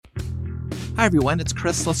Hi everyone, it's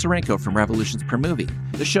Chris Losarenko from Revolutions Per Movie.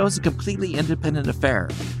 The show is a completely independent affair,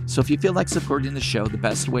 so if you feel like supporting the show, the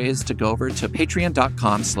best way is to go over to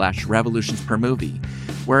patreon.com/revolutionspermovie,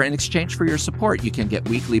 where in exchange for your support, you can get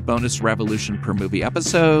weekly bonus Revolution Per Movie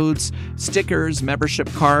episodes, stickers, membership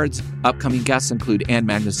cards. Upcoming guests include Ann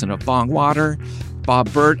Magnuson of Bongwater,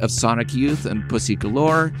 Bob Burt of Sonic Youth and Pussy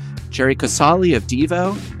Galore, Jerry Casale of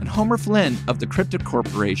Devo, and Homer Flynn of the Cryptid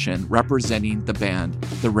Corporation, representing the band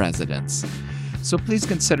The Residents. So please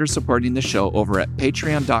consider supporting the show over at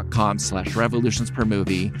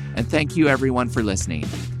patreon.com/revolutionspermovie, and thank you everyone for listening.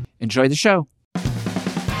 Enjoy the show.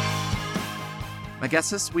 My guest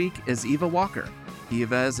this week is Eva Walker.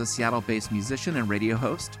 Eva is a Seattle-based musician and radio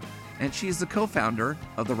host, and she's the co-founder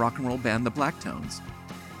of the rock and roll band The Blacktones.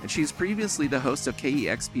 And she's previously the host of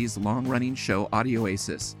KEXP's long-running show Audio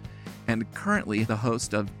Oasis, and currently the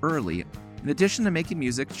host of Early. In addition to making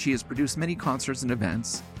music, she has produced many concerts and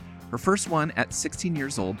events. Her first one at 16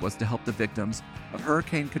 years old was to help the victims of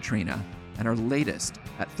Hurricane Katrina, and her latest,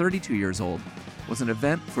 at 32 years old, was an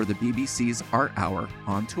event for the BBC's Art Hour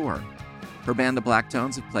on tour. Her band The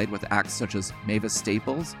Blacktones have played with acts such as Mavis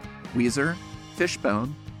Staples, Weezer,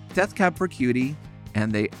 Fishbone, Death Cab for Cutie,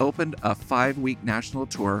 and they opened a 5-week national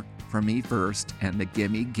tour for Me First and the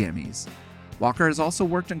Gimme Gimmes. Walker has also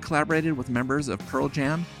worked and collaborated with members of Pearl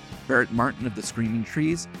Jam, Barrett Martin of the Screaming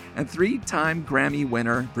Trees, and 3-time Grammy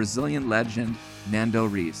winner Brazilian legend Nando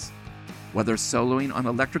Reis. Whether soloing on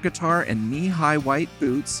electric guitar and knee-high white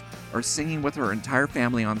boots or singing with her entire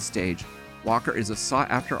family on stage, Walker is a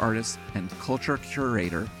sought-after artist and culture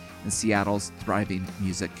curator in Seattle's thriving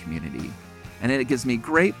music community. And it gives me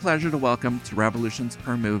great pleasure to welcome to Revolutions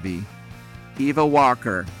Per Movie, Eva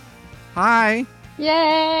Walker. Hi!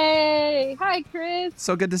 Yay! Hi, Chris.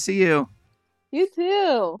 So good to see you. You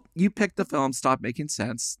too. You picked the film Stop Making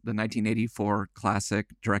Sense, the 1984 classic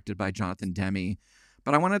directed by Jonathan Demme.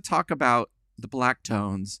 But I want to talk about the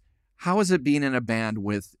Blacktones. How is it being in a band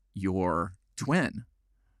with your twin?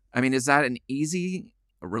 I mean, is that an easy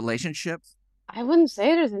relationship? I wouldn't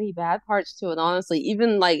say there's any bad parts to it, honestly.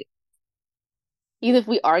 Even if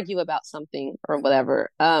we argue about something or whatever,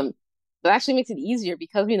 it actually makes it easier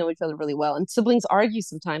because we know each other really well. And siblings argue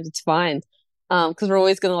sometimes, it's fine. Because we're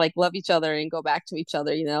always gonna love each other and go back to each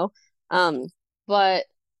other, you know? But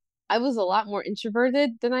I was a lot more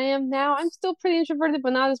introverted than I am now. I'm still pretty introverted,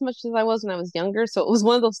 but not as much as I was when I was younger. So it was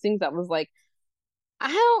one of those things that was like,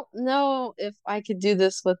 I don't know if I could do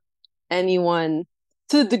this with anyone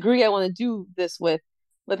to the degree I want to do this with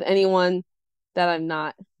anyone that I'm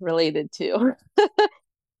not related to.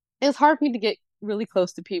 It's hard for me to get really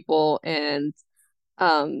close to people, and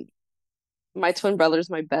my twin brother's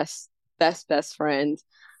my best friend.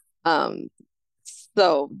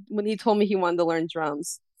 So when he told me he wanted to learn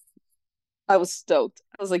drums, I was stoked.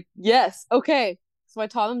 I was like, yes, okay. So I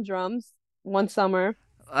taught him drums one summer.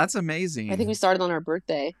 That's amazing. I think we started on our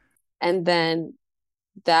birthday. And then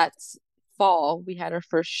that fall, we had our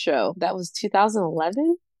first show. That was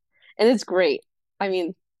 2011. And it's great. I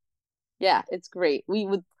mean, yeah, it's great. We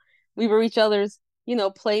were each other's,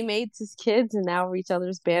 playmates as kids, and now we're each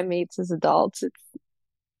other's bandmates as adults. It's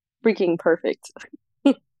freaking perfect.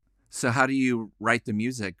 So how do you write the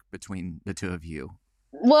music between the two of you?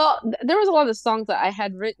 Well, there was a lot of songs that I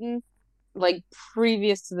had written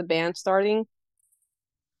previous to the band starting.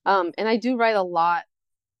 And I do write a lot,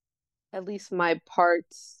 at least my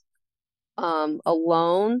parts,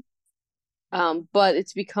 alone. But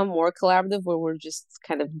it's become more collaborative where we're just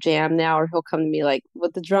kind of jam now, or he'll come to me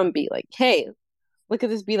with the drum beat, hey, look at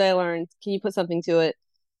this beat I learned. Can you put something to it?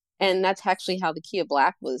 And that's actually how The Key of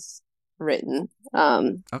Black was written.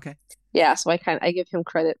 Okay. Yeah, so I give him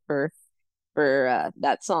credit for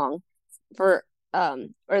that song, or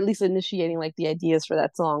at least initiating the ideas for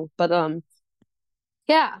that song. But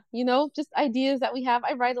yeah, just ideas that we have.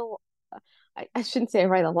 I write I shouldn't say I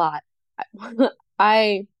write a lot. When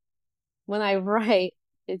I write,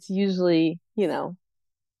 it's usually,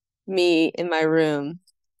 me in my room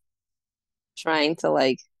trying to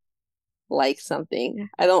like something.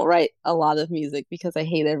 I don't write a lot of music because I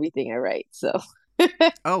hate everything I write. So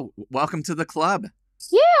Oh, welcome to the club.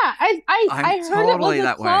 yeah, I heard totally it was a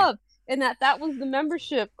that club, and that was the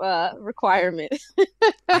membership requirement.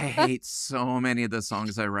 I hate so many of the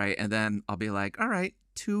songs I write, and then I'll be like, all right,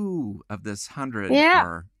 2 of this 100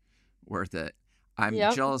 are worth it. I'm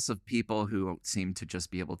jealous of people who seem to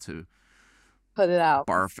just be able to put it out,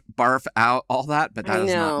 barf out all that, but that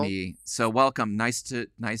is not me. So welcome. Nice to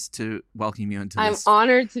welcome you into this. I'm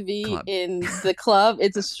honored to be club. In the club.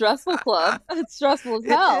 It's a stressful club. It's stressful as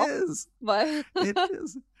hell. It is. But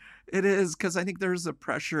It is because I think there's a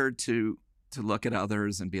pressure to to look at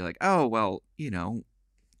others and be like, oh, well,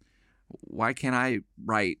 why can't I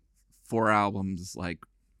write 4 albums like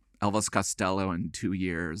Elvis Costello in 2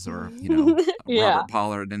 years, or Yeah. Robert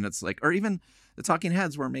Pollard? And it's like, or even the Talking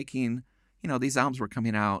Heads were making, these albums were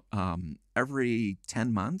coming out every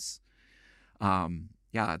 10 months.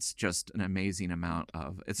 Yeah, it's just an amazing amount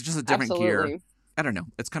of, it's just a different gear. Absolutely. I don't know.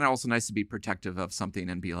 It's kind of also nice to be protective of something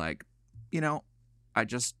and be like,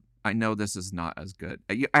 I know this is not as good.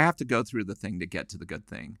 I have to go through the thing to get to the good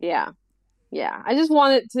thing. Yeah. Yeah. I just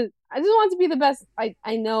want it to be the best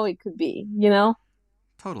I know it could be, you know?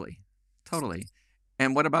 Totally. Totally.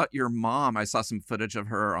 And what about your mom? I saw some footage of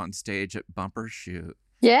her on stage at Bumper Shoot.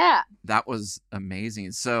 Yeah. That was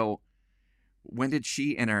amazing. So when did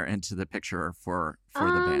she enter into the picture for the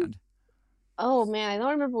band? Oh man, I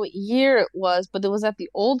don't remember what year it was, but it was at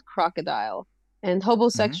the old Crocodile, and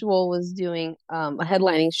Hobosexual was doing a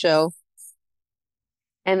headlining show,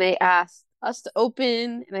 and they asked us to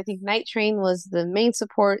open, and I think Night Train was the main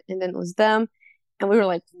support, and then it was them, and we were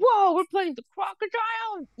like, "Whoa, we're playing the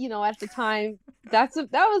Crocodile!" At the time, that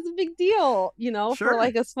was a big deal, for Sure.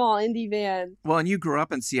 like a small indie band. Well, and you grew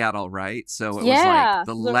up in Seattle, right? So it was like Yeah,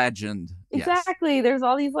 the so legend. Yes. exactly. There's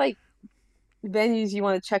all these like venues you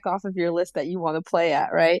want to check off of your list that you want to play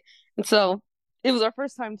at, right? And so it was our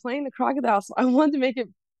first time playing the Crocodile, so I wanted to make it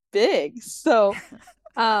big. So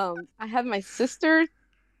I had my sister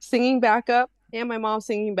singing backup and my mom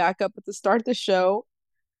singing backup. But to start the show,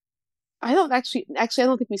 I don't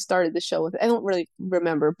think we started the show with it. I don't really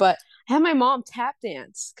remember, but I had my mom tap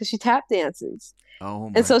dance because she tap dances. Oh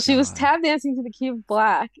And my so she was God. tap dancing to the Key of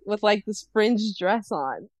Black with like this fringe dress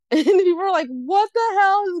on. And people were like, "What the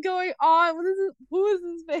hell is going on? What is this? Who is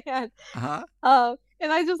this band?" Uh-huh.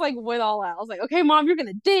 And I just like went all out. I was like, "Okay, mom, you're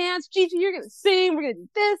gonna dance. Gigi, you're gonna sing. We're gonna do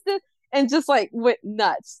this," and just like went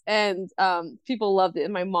nuts. And people loved it.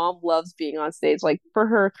 And my mom loves being on stage. Like for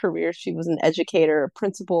her career, she was an educator, a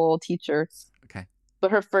principal, teacher. Okay.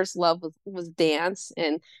 But her first love was dance,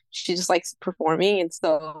 and she just likes performing. And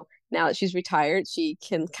so now that she's retired, she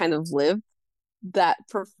can kind of live that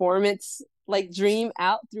performance like dream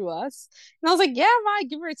out through us. And I was like, "Yeah, Ma,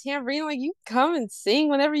 give her a tambourine. Like you come and sing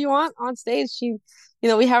whenever you want on stage."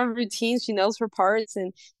 We have a routine. She knows her parts,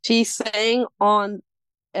 and she sang on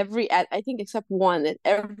I think except one at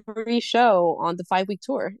every show on the 5-week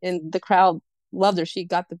tour, and the crowd loved her. She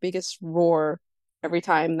got the biggest roar every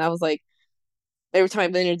time. And I was like, every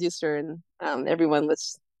time I introduced her, and everyone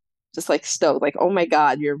was just like stoked, like, "Oh my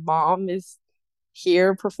God, your mom is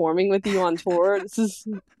here performing with you on tour. This is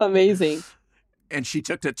amazing." And she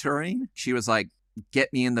took to touring. She was like,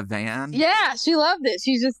 get me in the van. Yeah, she loved it.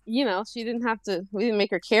 She just, she didn't have to, we didn't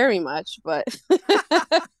make her carry much, but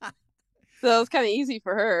so it was kind of easy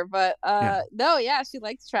for her. But Yeah. no, yeah, she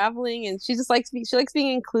likes traveling, and she just she likes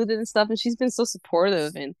being included and stuff, and she's been so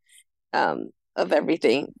supportive and of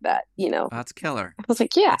everything that, That's killer. I was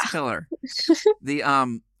like, yeah. That's killer.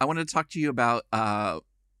 I wanted to talk to you about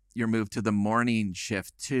your move to the morning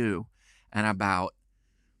shift too, and about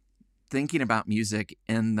thinking about music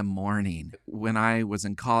in the morning. When I was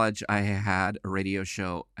in college, I had a radio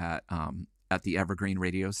show at the Evergreen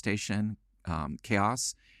radio station,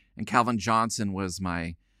 Chaos, and Calvin Johnson was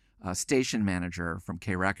my station manager from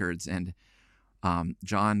K Records, and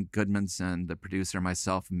John Goodmanson, the producer, and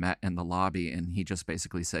myself met in the lobby, and he just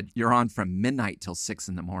basically said, "You're on from midnight till 6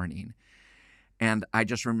 a.m." And I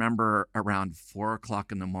just remember around 4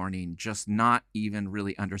 o'clock in the morning, just not even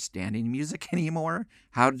really understanding music anymore.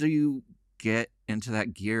 How do you get into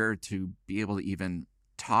that gear to be able to even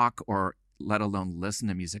talk or let alone listen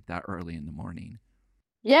to music that early in the morning?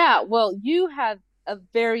 Yeah, well, you had a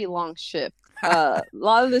very long shift. A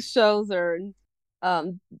lot of the shows are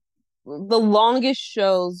um the longest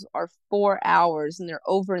shows are 4 hours, and they're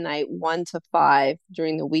overnight 1 to 5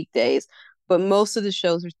 during the weekdays. But most of the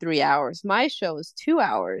shows are 3 hours. My show is 2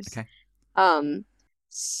 hours. Okay.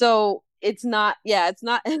 So it's not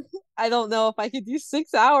I don't know if I could do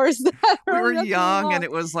 6 hours that We were early. That's really young, long. and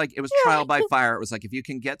it was trial by fire. It was like, if you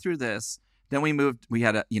can get through this, then we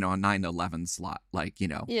had a 9 to 11 slot,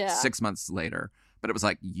 Yeah. 6 months later. But it was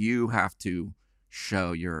like, you have to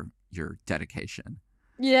show your dedication.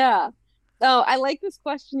 Yeah. Oh, I like this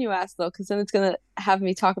question you asked though, because then it's gonna have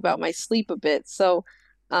me talk about my sleep a bit. So,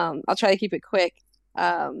 I'll try to keep it quick.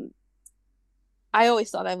 Um, I always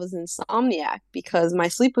thought I was insomniac because my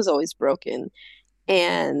sleep was always broken,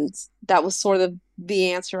 and that was sort of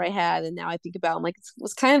the answer I had. And now I think about, it, I'm like, it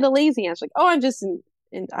was kind of the lazy answer, like, "Oh, I'm just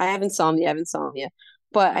I have insomnia, I have insomnia."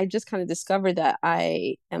 But I just kind of discovered that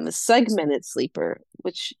I am a segmented sleeper,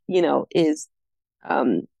 which is,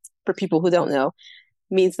 for people who don't know,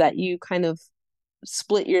 means that you kind of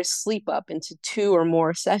split your sleep up into two or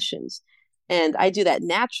more sessions. And I do that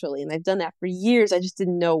naturally. And I've done that for years. I just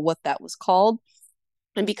didn't know what that was called.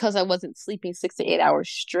 And because I wasn't sleeping 6 to 8 hours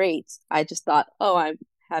straight, I just thought, oh, I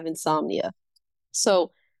have insomnia.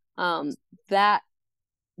 So um, that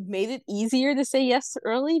made it easier to say yes to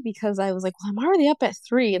early because I was like, well, I'm already up at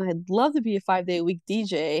 3 and I'd love to be a 5 day a week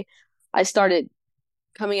DJ. I started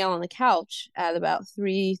coming out on the couch at about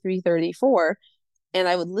 3:30, 4, and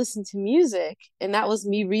I would listen to music, and that was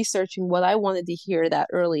me researching what I wanted to hear that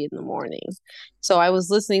early in the morning. So I was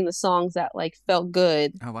listening to songs that like felt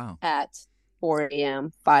good Oh, wow. at 4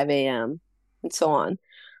 a.m., 5 a.m., and so on.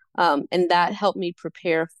 And that helped me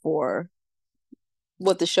prepare for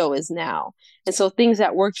what the show is now. And so things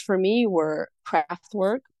that worked for me were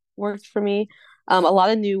Kraftwerk worked for me, a lot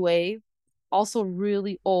of new wave, also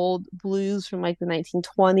really old blues from like the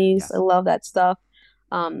 1920s. I Yes. love that stuff.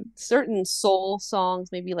 Certain soul songs,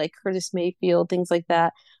 maybe like Curtis Mayfield, things like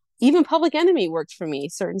that. Even Public Enemy worked for me.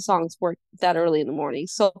 Certain songs worked that early in the morning.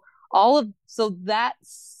 So that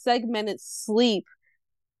segmented sleep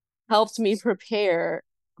helped me prepare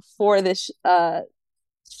for this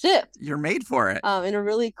shift You're made for it. in a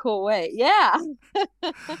really cool way. Yeah.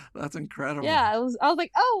 That's incredible. Yeah. I was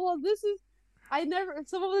like, oh well, this is I never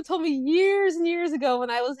someone would have told me years and years ago when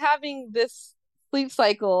I was having this sleep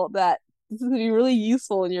cycle that this is gonna be really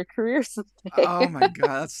useful in your career someday. Oh my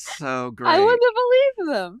God, that's so I great. wouldn't have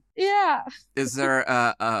believed them. Yeah. Is there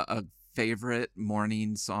a favorite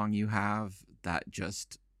morning song you have that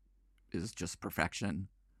just is just perfection?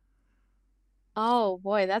 Oh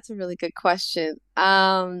boy, that's a really good question.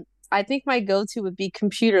 I think my go-to would be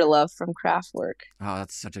Computer Love from Kraftwerk. Oh,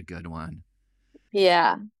 that's such a good one.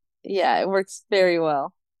 Yeah. Yeah, it works very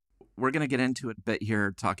well. We're going to get into it a bit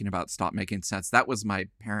here talking about Stop Making Sense. That was my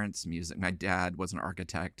parents' music. My dad was an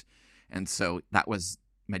architect. And so that was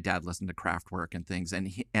my dad listened to Kraftwerk and things.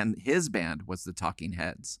 And his band was the Talking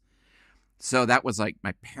Heads. So that was like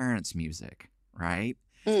my parents' music, right?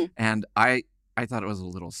 Mm, And I thought it was a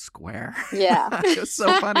little square. yeah. It was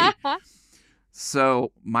so funny.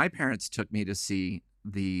 So my parents took me to see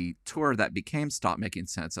the tour that became Stop Making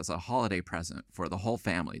Sense as a holiday present for the whole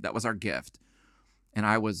family. That was our gift. And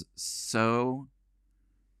I was so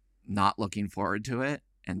not looking forward to it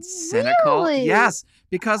and cynical. Really? Yes,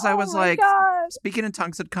 because I Oh was my like, God. Speaking in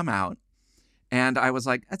Tongues had come out. And I was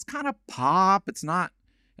like, it's kind of pop. It's not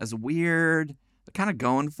as weird. They're kind of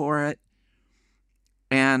going for it.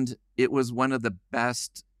 And it was one of the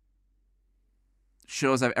best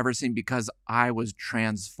shows I've ever seen because I was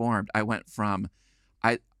transformed. I went from,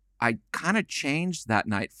 I kind of changed that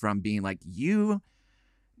night from being like, you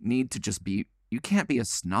need to just be, you can't be a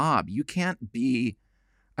snob. You can't be,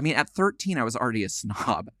 I mean, at 13, I was already a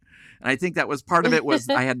snob. And I think that was part of it was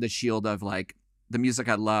I had the shield of like the music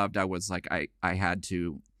I loved. I was like, I had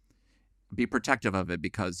to be protective of it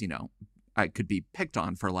because, you know, I could be picked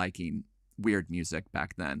on for liking weird music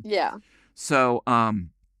back then. Yeah. So,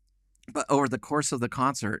 but over the course of the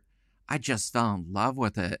concert, I just fell in love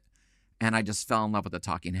with it. And I just fell in love with the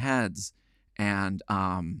Talking Heads. And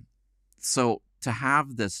so to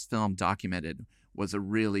have this film documented was a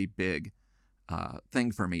really big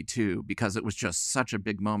thing for me, too, because it was just such a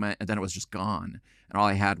big moment. And then it was just gone. And all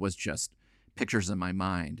I had was just pictures in my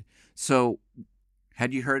mind. So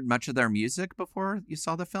had you heard much of their music before you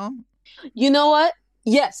saw the film? You know what?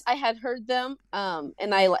 Yes, I had heard them.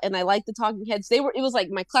 And I liked the Talking Heads. It was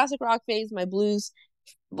like my classic rock phase, my blues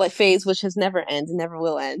like phase, which has never ended, never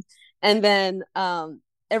will end. And then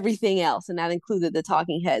everything else, and that included the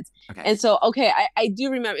Talking Heads. Okay. And so okay, I do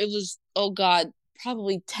remember it was, oh God,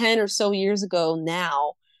 probably 10 or so years ago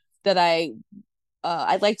now that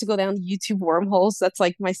I'd like to go down YouTube wormholes. That's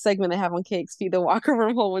like my segment I have on KXP, the Walker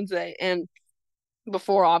wormhole Wednesday. And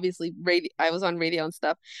before obviously radio, I was on radio and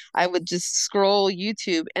stuff, I would just scroll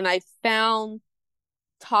YouTube and I found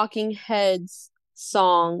Talking Heads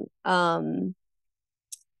song, or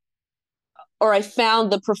I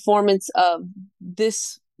found the performance of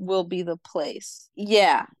This Will Be the Place.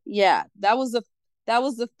 Yeah, yeah. That was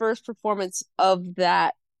the first performance of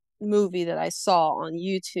that movie that I saw on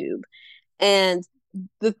YouTube. And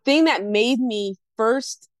the thing that made me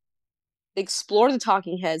first explore the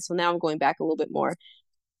Talking Heads, so now I'm going back a little bit more,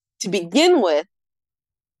 to begin with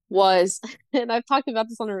was, and I've talked about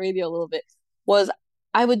this on the radio a little bit, was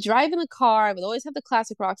I would drive in a car, I would always have the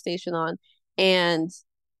classic rock station on, and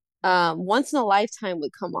Once in a Lifetime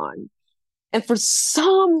would come on. And for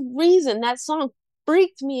some reason, that song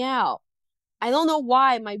freaked me out. I don't know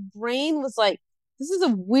why. My brain was like, this is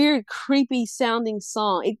a weird, creepy sounding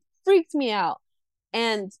song. It freaked me out.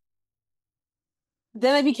 And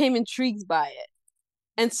then I became intrigued by it.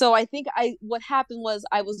 And so I think what happened was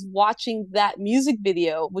I was watching that music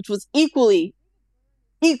video, which was equally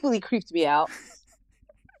creeped me out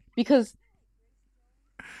because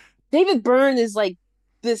David Byrne is like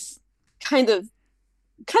this kind of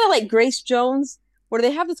kind of like Grace Jones, where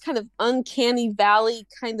they have this kind of uncanny valley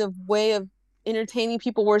kind of way of entertaining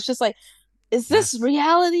people where it's just like, is this Yes.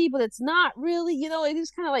 reality? But it's not really, it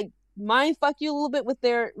just kind of like mind fuck you a little bit with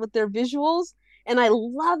their visuals. And I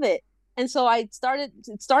love it. And so it started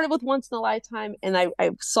with Once in a Lifetime, and I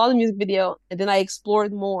saw the music video, and then I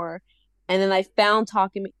explored more. And then I found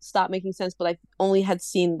Talking Stop Making Sense, but I only had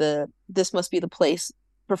seen the This Must Be the Place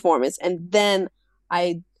performance. And then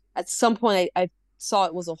I, at some point, I saw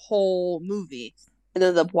it was a whole movie and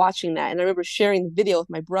ended up watching that. And I remember sharing the video with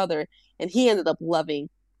my brother, and he ended up loving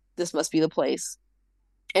This Must Be the Place.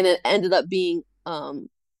 And it ended up being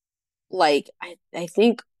like I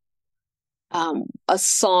think a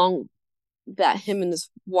song that him and his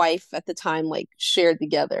wife at the time like shared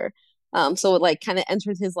together. So it like kind of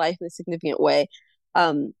entered his life in a significant way.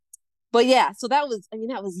 Um, but yeah, so that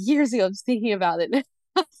was years ago, just thinking about it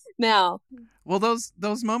now. Well,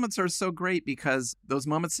 those moments are so great because those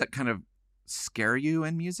moments that kind of scare you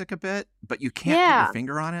in music a bit, but you can't put your Yeah.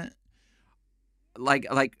 finger on it. Like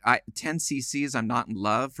 10 cc's I'm Not in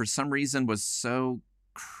Love for some reason was so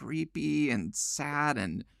creepy and sad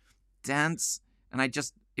and dense, and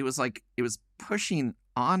it was like it was pushing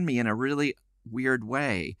on me in a really weird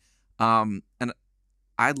way. And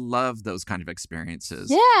I love those kind of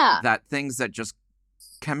experiences, Yeah. that things that just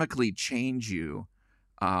chemically change you.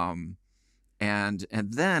 And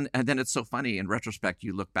then it's so funny in retrospect.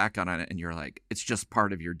 You look back on it and you're like, it's just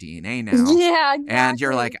part of your DNA now. Yeah, And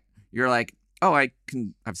exactly. you're like, oh, I've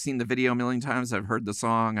seen the video a million times. I've heard the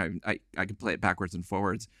song. I can play it backwards and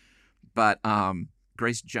forwards. But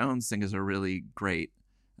Grace Jones thing is a really great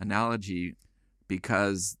analogy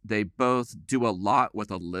because they both do a lot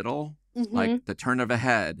with a little, Hmm. like the turn of a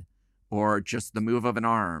head or just the move of an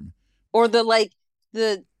arm. Or the like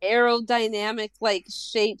the aerodynamic like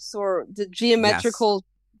shapes or the Yes. geometrical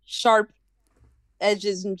sharp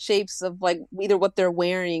edges and shapes of like either what they're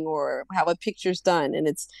wearing or how a picture's done.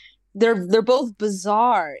 And they're both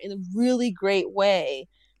bizarre in a really great way.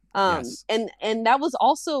 Yes. And that was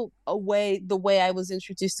also the way I was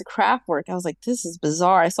introduced to Kraftwerk. I was like, this is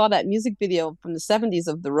bizarre. I saw that music video from the 70s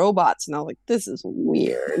of the robots, and I was like, this is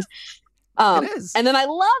weird. It is. And then I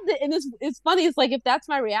loved it. And it's funny, it's like if that's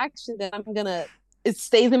my reaction, then it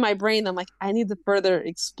stays in my brain. I'm like, I need to further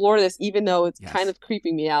explore this, even though it's kind Yes. of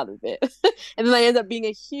creeping me out a bit. And then I end up being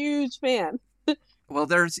a huge fan. Well,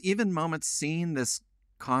 there's even moments seeing this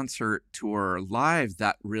concert tour live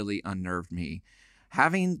that really unnerved me.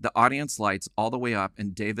 Having the audience lights all the way up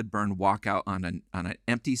and David Byrne walk out on an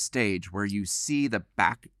empty stage where you see the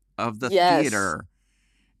back of the Yes. theater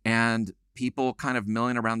and people kind of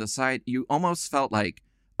milling around the side, you almost felt like,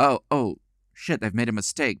 oh, shit, they've made a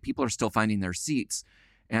mistake. People are still finding their seats.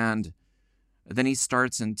 And then he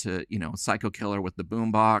starts into, Psycho Killer with the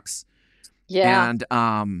boombox. Yeah.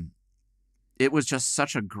 And it was just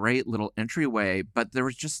such a great little entryway, but there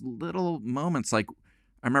was just little moments like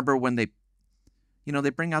I remember when they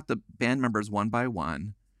bring out the band members one by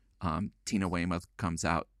one. Tina Weymouth comes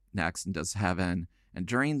out next and does Heaven. And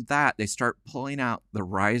during that, they start pulling out the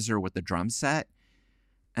riser with the drum set.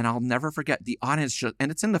 And I'll never forget the audience,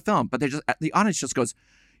 and it's in the film, but the audience just goes,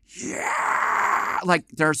 yeah! Like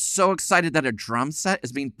they're so excited that a drum set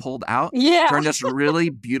is being pulled out Yeah. during this really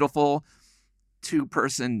beautiful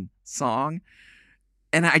two-person song.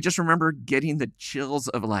 And I just remember getting the chills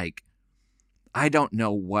of like, I don't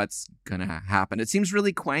know what's gonna happen. It seems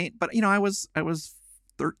really quaint, but I was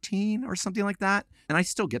 13 or something like that, and I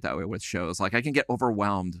still get that way with shows. Like I can get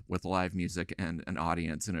overwhelmed with live music and an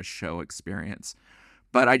audience and a show experience.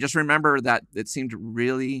 But I just remember that it seemed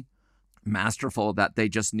really masterful that they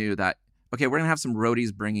just knew that okay, we're gonna have some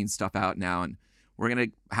roadies bringing stuff out now, and we're gonna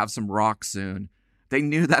have some rock soon. They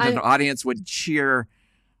knew that an I'm audience would cheer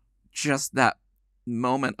just that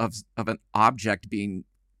moment of an object being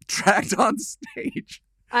dragged on stage.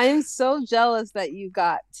 I'm so jealous that you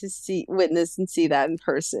got to witness and see that in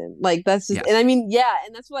person. Like that's just, and Yes. I mean, yeah,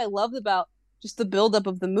 and that's what I loved about just the buildup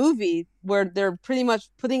of the movie, where they're pretty much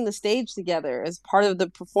putting the stage together as part of the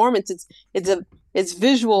performance. It's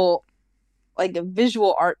visual, like a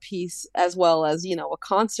visual art piece as well as a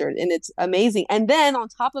concert, and it's amazing. And then on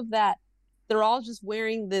top of that, they're all just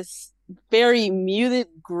wearing this very muted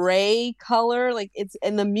gray color, like it's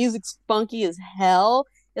and the music's funky as hell.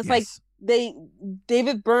 It's like Yes. they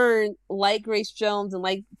David Byrne, like Grace Jones, and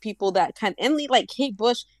like people that kind and like Kate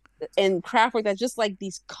Bush and Kraftwerk, that just like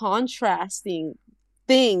these contrasting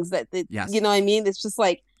things you Yes. know what I mean? It's just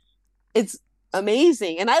like it's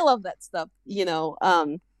amazing. And I love that stuff,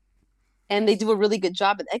 and they do a really good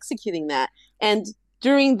job at executing that. And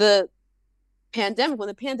during the pandemic, when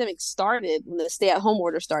the pandemic started, when the stay-at-home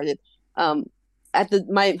order started, um,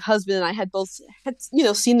 my husband and I had both had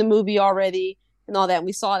seen the movie already and all that, and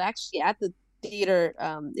we saw it actually at the theater.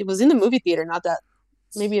 It was in the movie theater, not that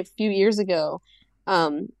maybe a few years ago.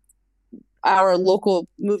 Um, our local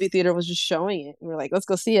movie theater was just showing it. We were like, let's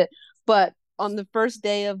go see it. But on the first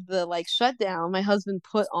day of the like shutdown, my husband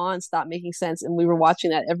put on Stop Making Sense, and we were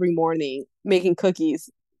watching that every morning, making cookies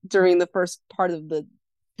during the first part of the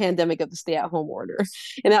pandemic of the stay-at-home order.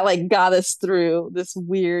 And that like got us through this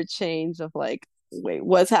weird change of like, wait,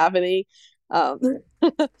 what's happening? Um,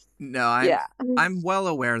 No, yeah. I'm well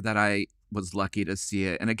aware that I was lucky to see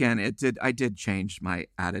it. And again, I did change my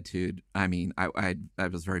attitude. I mean, I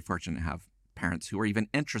was very fortunate to have parents who were even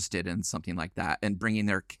interested in something like that and bringing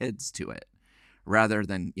their kids to it rather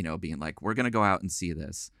than, being like, we're going to go out and see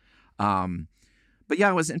this. But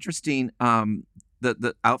yeah, it was interesting.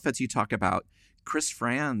 The outfits you talk about, Chris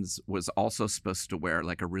Franz was also supposed to wear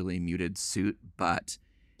like a really muted suit, but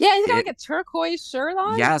yeah, he's got like a turquoise shirt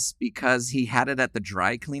on. Yes, because he had it at the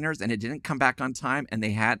dry cleaners and it didn't come back on time, and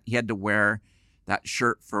he had to wear that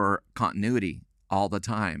shirt for continuity all the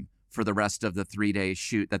time for the rest of the 3-day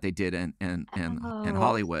shoot that they did in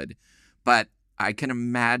Hollywood. But I can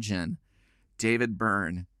imagine David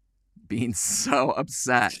Byrne being so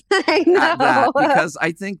upset at that, because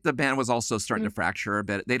I think the band was also starting to fracture a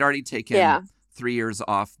bit. They'd already taken 3 years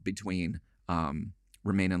off between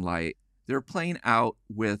Remain in Light. They were playing out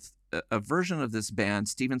with a version of this band.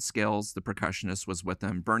 Steven Scales, the percussionist, was with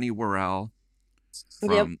them. Bernie Worrell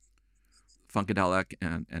from Funkadelic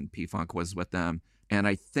and P-Funk was with them. And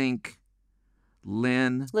I think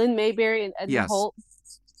Lynn Mayberry and Eddie Holt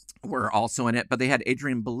were also in it. But they had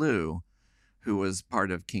Adrian Belew, who was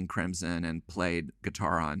part of King Crimson and played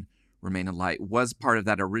guitar on Remain in Light, was part of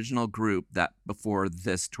that original group that before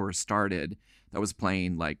this tour started that was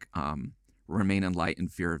playing like Remain in Light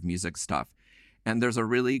and Fear of Music stuff. And there's a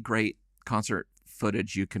really great concert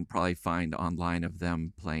footage you can probably find online of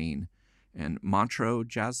them playing in Montreux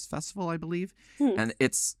Jazz Festival, I believe. And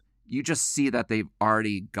you just see that they've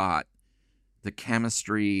already got the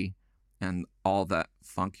chemistry and all that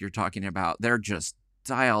funk you're talking about. They're just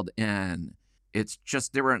dialed in. It's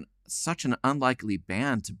just, they were such an unlikely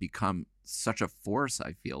band to become such a force,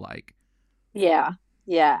 I feel like. Yeah,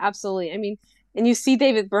 absolutely. I mean, and you see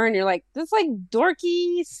David Byrne, you're like, this like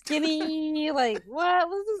dorky, skinny, like what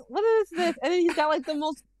is this? And then he's got like the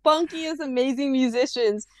most funkiest, amazing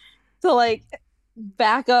musicians to like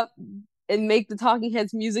back up and make the Talking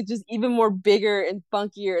Heads music just even more bigger and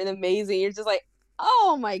funkier and amazing. You're just like,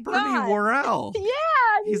 oh my God. Bernie Worrell.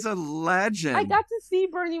 Yeah. He's a legend. I got to see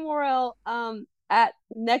Bernie Worrell at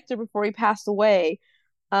Nectar before he passed away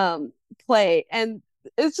play. And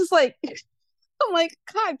it's just like I'm like,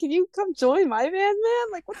 God, can you come join my band, man?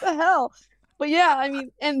 Like, what the hell? But yeah, I mean,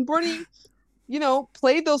 and Bernie,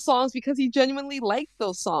 played those songs because he genuinely liked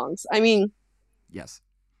those songs. I mean, yes,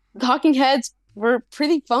 Talking Heads were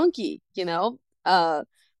pretty funky, for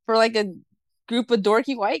like a group of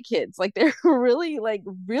dorky white kids. Like they're really, like,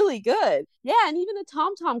 really good. Yeah, and even the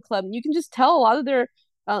Tom Tom Club, you can just tell a lot of their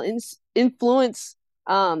influence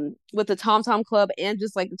with the Tom Tom Club and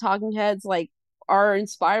just like the Talking Heads, like, are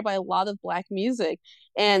inspired by a lot of Black music,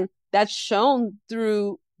 and that's shown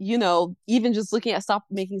through even just looking at Stop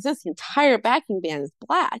Making Sense. The entire backing band is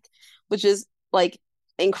Black, which is like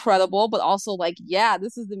incredible, but also like, yeah,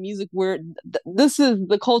 this is the music this is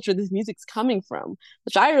the culture this music's coming from,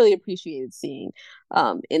 which I really appreciated seeing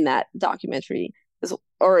in that documentary,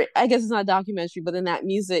 or I guess it's not a documentary, but in that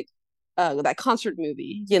music that concert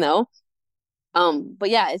movie, but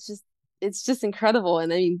yeah, it's just incredible.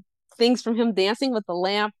 And I mean, things from him dancing with the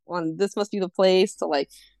lamp on This Must Be the Place to like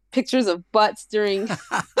pictures of butts during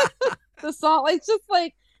the song, like, just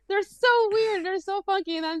like, they're so weird, they're so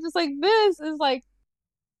funky, and I'm just like, this is like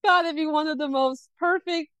gotta be one of the most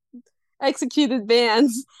perfect executed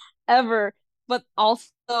bands ever, but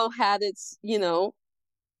also had its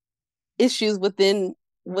issues within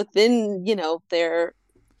their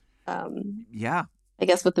yeah, I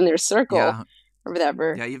guess within their circle or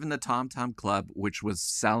whatever. Yeah, even the Tom Tom Club, which was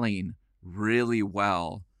selling really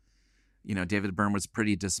well, David Byrne was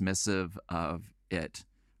pretty dismissive of it.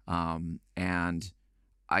 And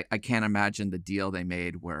I can't imagine the deal they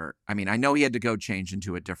made where, I mean, I know he had to go change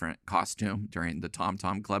into a different costume during the Tom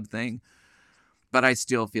Tom Club thing, but I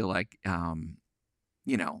still feel like,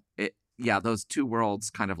 those two worlds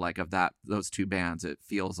kind of like of those two bands, it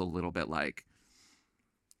feels a little bit like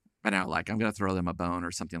I know, like I'm gonna throw them a bone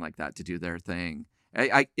or something like that to do their thing.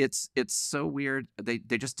 It's so weird. They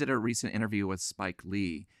just did a recent interview with Spike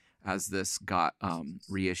Lee as this got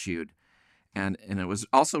reissued, and it was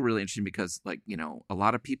also really interesting because, like, you know, a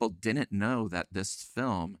lot of people didn't know that this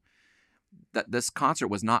concert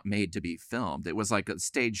was not made to be filmed. It was like a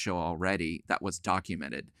stage show already that was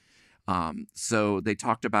documented. So they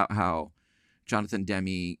talked about how Jonathan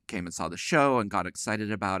Demme came and saw the show and got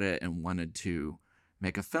excited about it and wanted to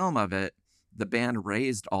make a film of it. The band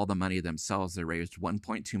raised all the money themselves. They raised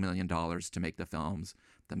 $1.2 million to make the films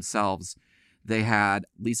themselves. They had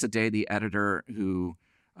Lisa Day, the editor, who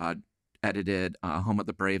edited Home of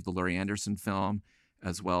the Brave, the Laurie Anderson film,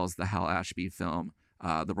 as well as the Hal Ashby film,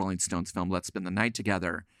 the Rolling Stones film, Let's Spend the Night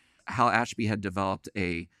Together. Hal Ashby had developed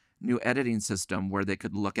a new editing system where they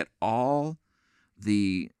could look at all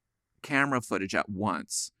the camera footage at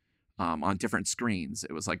once on different screens.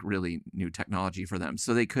 It was like really new technology for them.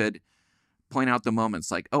 So they could point out the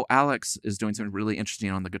moments like, oh, Alex is doing something really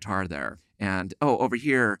interesting on the guitar there. And, oh, over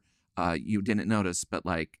here, you didn't notice, but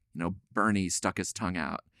like, you know, Bernie stuck his tongue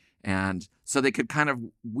out. And so they could kind of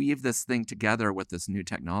weave this thing together with this new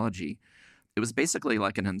technology. It was basically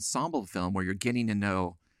like an ensemble film where you're getting to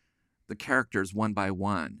know the characters one by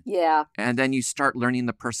one. Yeah. And then you start learning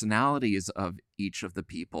the personalities of each of the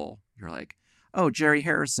people. You're like, oh, Jerry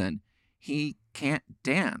Harrison, he can't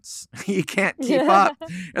dance. He can't keep up.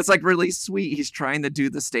 It's like really sweet. He's trying to do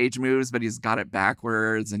the stage moves, but he's got it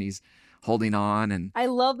backwards and he's holding on. And I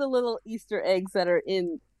love the little Easter eggs that are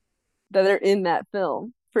in that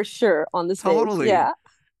film for sure on the stage. Totally. Yeah.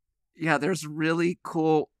 Yeah, there's really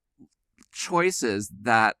cool choices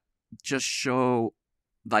that just show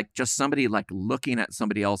like just somebody like looking at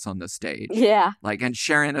somebody else on the stage. Yeah. Like, and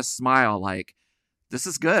sharing a smile like, this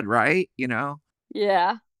is good, right? You know?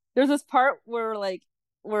 Yeah. There's this part where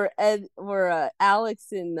Alex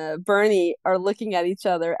and Bernie are looking at each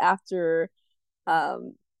other after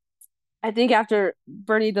I think after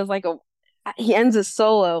Bernie does he ends his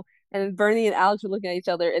solo, and Bernie and Alex are looking at each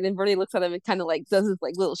other, and then Bernie looks at him and kind of like does this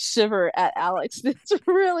like little shiver at Alex. It's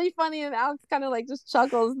really funny, and Alex kind of like just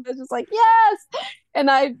chuckles and it's just like, yes. And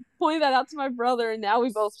I pointed that out to my brother, and now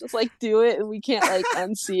we both just like do it, and we can't like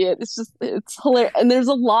unsee it. It's hilarious, and there's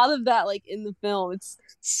a lot of that like in the film. It's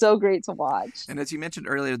so great to watch. And as you mentioned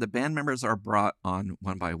earlier, the band members are brought on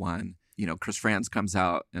one by one. You know, Chris Franz comes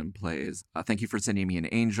out and plays Thank You for Sending Me an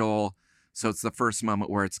Angel. So it's the first moment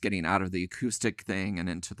where it's getting out of the acoustic thing and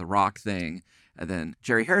into the rock thing. And then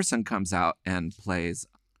Jerry Harrison comes out and plays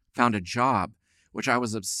Found a Job, which I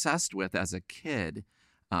was obsessed with as a kid.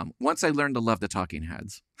 Once I learned to love the Talking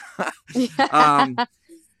Heads.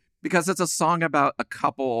 Because it's a song about a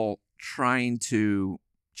couple trying to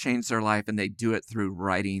change their life, and they do it through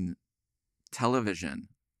writing television,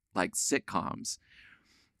 like sitcoms.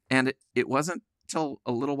 And it wasn't till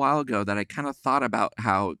a little while ago that I kind of thought about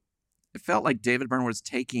how it felt like David Byrne was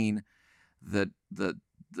taking the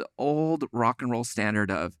old rock and roll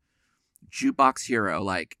standard of jukebox hero.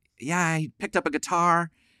 Like, yeah, he picked up a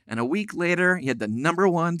guitar, and a week later, he had the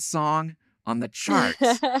 #1 song on the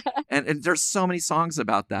charts. and there's so many songs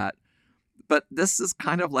about that. But this is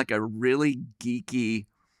kind of like a really geeky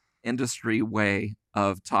industry way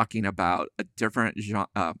of talking about a different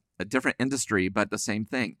industry, but the same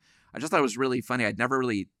thing. I just thought it was really funny. I'd never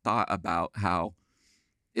really thought about how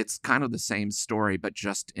it's kind of the same story, but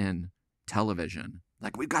just in television.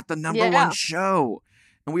 Like, we've got the #1 show,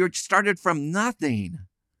 and we were started from nothing.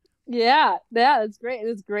 Yeah, it's great. And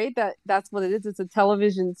it's great that that's what it is. It's a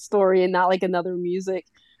television story and not like another music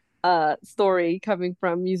story coming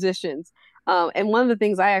from musicians. And one of the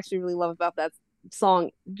things I actually really love about that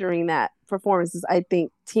song during that performance is I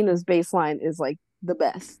think Tina's bass line is like the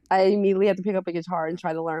best. I immediately had to pick up a guitar and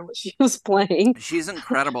try to learn what she was playing. She's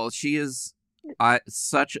incredible. She is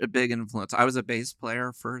such a big influence. I was a bass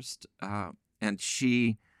player first, and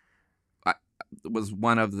she was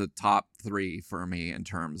one of the top 3 for me in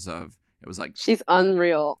terms of, it was like, she's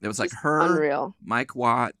unreal. It was like she's her, unreal. Mike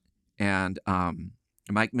Watt, and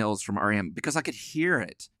Mike Mills from REM, because I could hear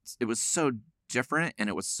it. It was so different, and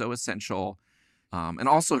it was so essential. And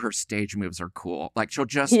also her stage moves are cool. Like, she'll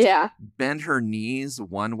just bend her knees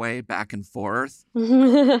one way back and forth,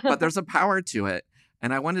 but there's a power to it.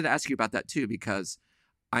 And I wanted to ask you about that too, because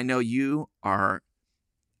I know you are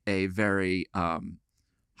a very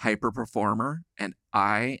hyper performer, and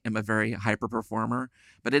I am a very hyper performer.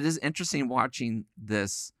 But it is interesting watching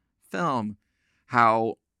this film,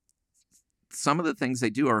 how some of the things they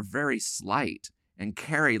do are very slight and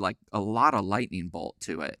carry like a lot of lightning bolt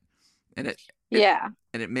to it. And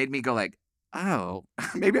it made me go like, oh,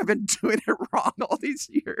 maybe I've been doing it wrong all these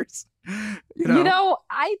years. You know?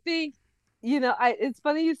 I think, it's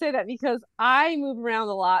funny you say that because I move around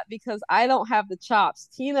a lot because I don't have the chops.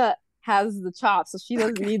 Tina has the chops, so she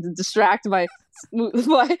doesn't need to distract by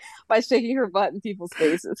shaking her butt in people's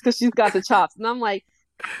faces because she's got the chops. And I'm like,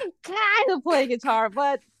 I kind of play guitar,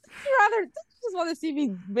 but you rather just want to see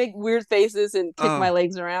me make weird faces and kick my Oh,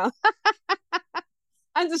 legs around.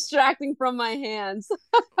 I'm distracting from my hands.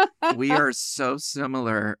 we are so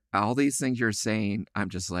similar. All these things you're saying, I'm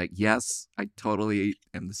just like, yes, I totally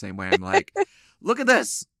am the same way. I'm like, look at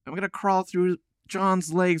this. I'm gonna crawl through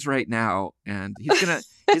John's legs right now, and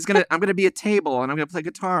I'm gonna be a table, and I'm gonna play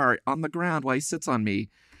guitar on the ground while he sits on me.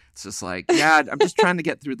 It's just like, yeah, I'm just trying to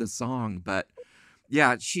get through the song, but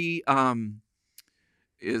yeah, she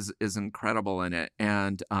is incredible in it,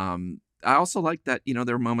 and I also like that there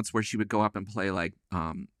were moments where she would go up and play like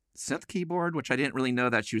synth keyboard, which I didn't really know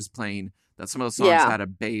that she was playing. That some of those songs Yeah. had a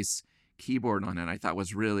bass keyboard on it. I thought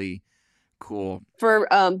was really cool. For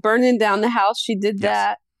Burning Down the House, she did Yes.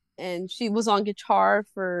 that. And she was on guitar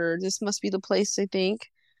for This Must Be the Place, I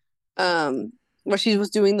think. Um, where she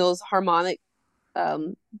was doing those harmonic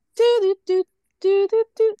do do do do do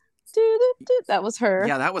do do do. That was her.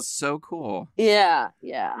 Yeah, that was so cool. Yeah,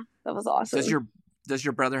 yeah. That was Does awesome.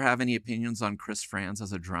 your brother have any opinions on Chris Franz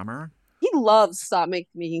as a drummer? He loves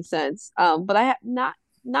Making Sense. But I have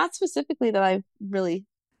not specifically that I really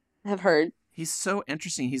have heard. He's so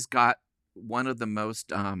interesting. He's got one of the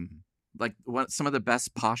most some of the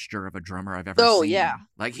best posture of a drummer I've ever Oh seen. yeah.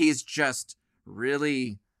 Like he's just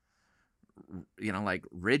really like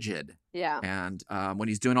rigid. Yeah. And when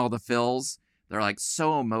he's doing all the fills, they're like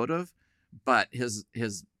so emotive, but his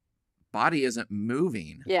body isn't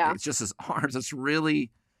moving. Yeah. It's just his arms. It's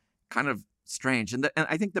really kind of strange. And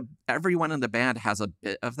I think everyone in the band has a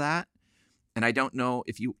bit of that. And I don't know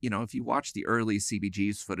if you watch the early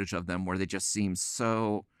CBG's footage of them where they just seem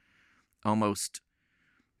so almost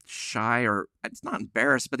shy, or it's not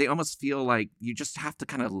embarrassed, but they almost feel like you just have to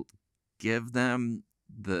kind of give them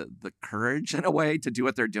the courage in a way to do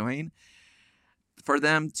what they're doing, for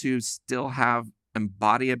them to still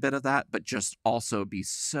embody a bit of that, but just also be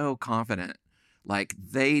so confident. Like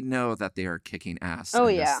they know that they are kicking ass in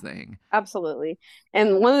this thing. Absolutely.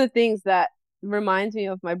 And one of the things that reminds me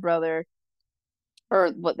of my brother, or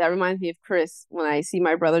what that reminds me of Chris when I see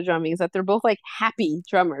my brother drumming, is that they're both like happy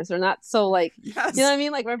drummers. They're not so like, Yes. you know what I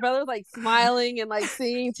mean? Like my brother's like smiling and like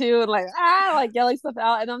singing too and like like yelling stuff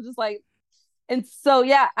out. And I'm just like, and so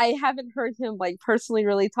yeah, I haven't heard him like personally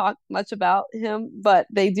really talk much about him, but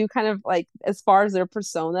they do kind of like, as far as their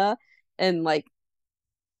persona and like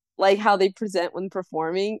how they present when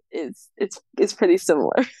performing, it's pretty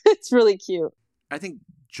similar. It's really cute. I think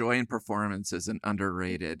joy in performance is an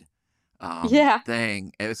underrated Yeah.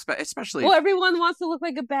 thing, especially. Well, everyone wants to look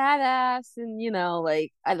like a badass, and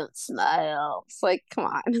like I don't smile. It's like, come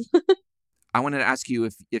on. I wanted to ask you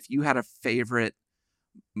if you had a favorite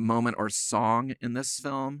moment or song in this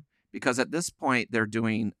film, because at this point they're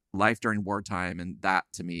doing Life During Wartime, and that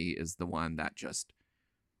to me is the one that just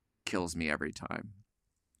kills me every time.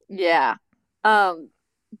 Yeah.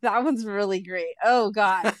 That one's really great. Oh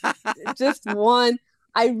God. Just one.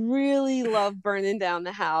 I really love Burning Down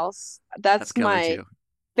the House. That's my too.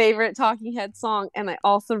 favorite Talking Head song, and I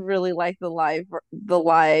also really like the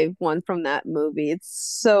live one from that movie. It's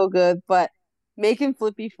so good. But Making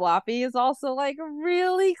Flippy Floppy is also like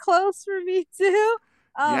really close for me too.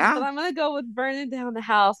 Yeah. But I'm gonna go with Burning Down the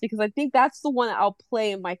House because I think that's the one I'll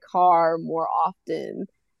play in my car more often.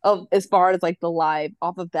 As far as like the live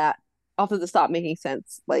off of the Stop Making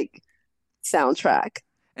Sense like soundtrack.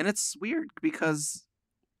 And it's weird because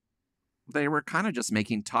they were kind of just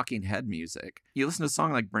making talking head music. You listen to a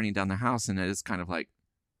song like Burning Down the House and it is kind of like,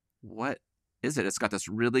 what is it? It's got this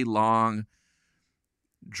really long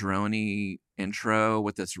drony intro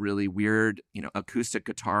with this really weird, acoustic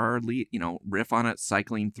guitar lead, riff on it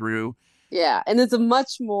cycling through. Yeah, and it's a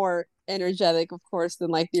much more energetic, of course, than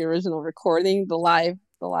like the original recording, the live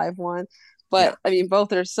one. But yeah. I mean,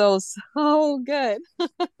 both are so good.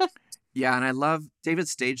 Yeah, and I love David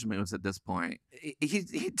stage moves at this point.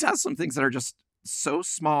 He does some things that are just so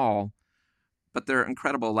small, but they're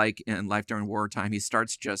incredible. Like in Life During Wartime, he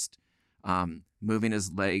starts just moving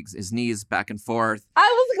his knees back and forth. I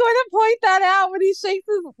was going to point that out when he shakes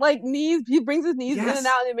his knees. He brings his knees in and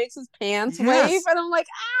out, and it makes his pants wave. And I'm like,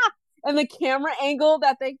 and the camera angle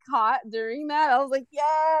that they caught during that, I was like,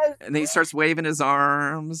 yes. And then he starts waving his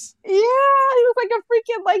arms. Yeah, he was like a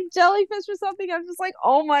freaking like jellyfish or something. I'm just like,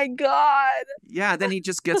 oh my God. Yeah, then he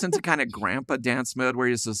just gets into kind of grandpa dance mode where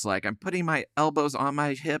he's just like, I'm putting my elbows on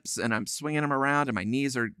my hips and I'm swinging them around and my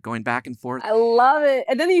knees are going back and forth. I love it.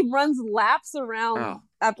 And then he runs laps around Oh,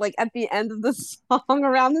 at the end of the song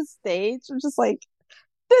around the stage. I'm just like,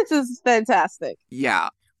 this is fantastic. yeah.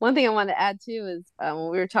 One thing I want to add too is when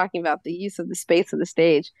we were talking about the use of the space of the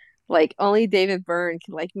stage, like only David Byrne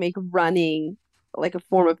can like make running like a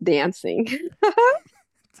form of dancing.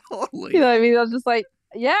 Totally. You know what I mean? I was just like,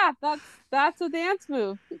 yeah, that's a dance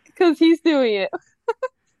move because he's doing it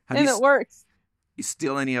Have and you, it works. you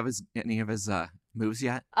steal any of his moves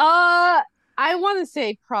yet? I want to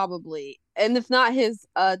say probably, and if not his,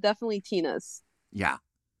 definitely Tina's. Yeah.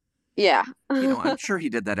 Yeah. I'm sure he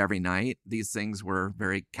did that every night. These things were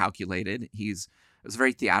very calculated. It was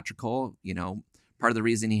very theatrical. Part of the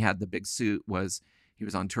reason he had the big suit was he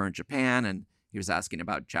was on tour in Japan and he was asking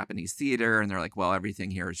about Japanese theater. And they're like, well,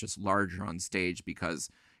 everything here is just larger on stage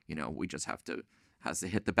because, we just has to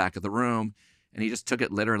hit the back of the room. And he just took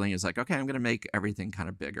it literally. He was like, okay, I'm going to make everything kind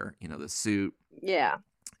of bigger, the suit. Yeah.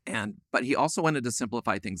 But he also wanted to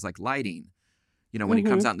simplify things like lighting. When he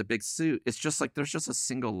comes out in the big suit, it's just like there's just a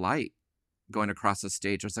single light going across the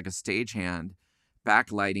stage. There's like a stagehand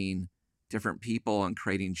backlighting different people and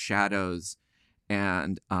creating shadows.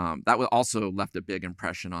 And that also left a big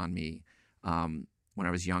impression on me when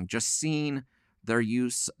I was young. Just seeing their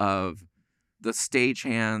use of the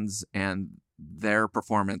stagehands and their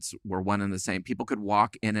performance were one and the same. People could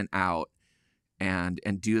walk in and out and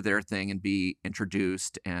do their thing and be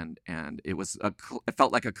introduced. And it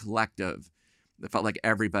felt like a collective. It felt like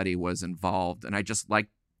everybody was involved. And I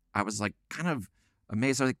was like kind of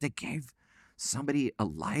amazed. I was like, they gave somebody a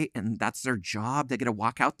light and that's their job. They get to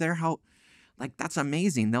walk out there. That's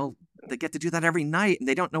amazing. They get to do that every night and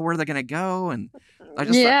they don't know where they're going to go. And I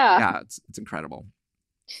just thought, it's incredible.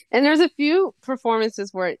 And there's a few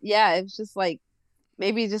performances where, it was just like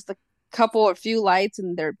maybe just a couple or few lights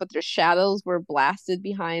but their shadows were blasted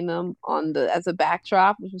behind them as a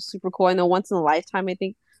backdrop, which was super cool. I know Once in a Lifetime, I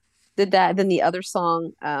think, did that. Then the other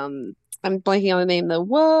song, I'm blanking on the name. The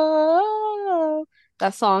Whoa,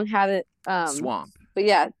 that song had it. Swamp. But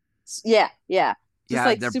yeah. Just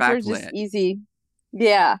like they're super, backlit. just easy.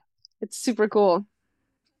 Yeah, it's super cool.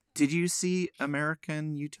 Did you see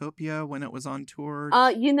American Utopia when it was on tour?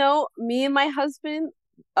 Me and my husband,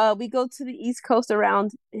 we go to the East Coast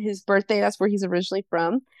around his birthday. That's where he's originally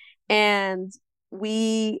from, and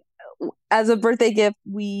we, as a birthday gift,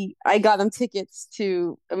 I got him tickets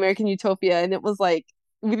to American Utopia, and it was like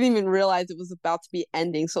we didn't even realize it was about to be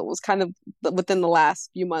ending, so it was kind of within the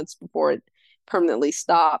last few months before it permanently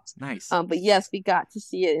stopped. Nice. But yes, we got to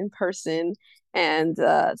see it in person, and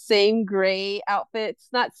same gray outfits,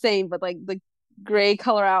 not same, but like the gray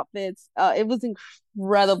color outfits. It was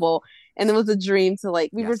incredible, and it was a dream to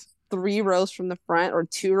we were 3 rows from the front or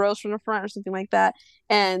 2 rows from the front or something like that.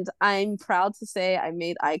 And I'm proud to say I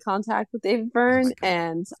made eye contact with David Byrne,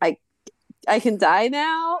 and I can die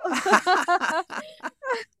now.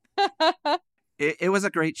 It was a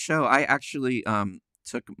great show. I actually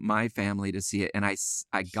took my family to see it, and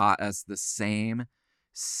I got us the same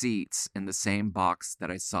seats in the same box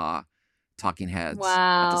that I saw Talking Heads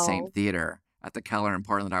at the same theater at the Keller in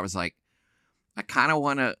Portland. I was like, I kind of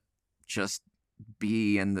want to just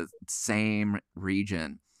be in the same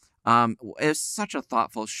region. It's such a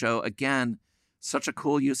thoughtful show. Again, such a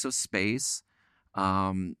cool use of space.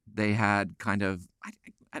 They had kind of,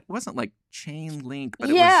 it wasn't like chain link, but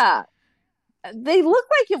it was. They look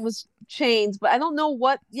like it was chains, but I don't know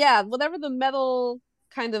whatever the metal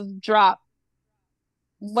kind of drop,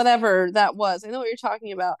 whatever that was. I know what you're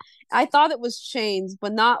talking about. I thought it was chains,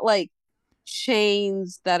 but not like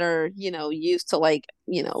chains that are, used to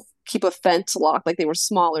keep a fence locked. Like they were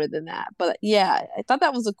smaller than that. But yeah, I thought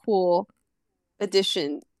that was a cool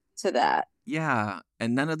addition to that. Yeah,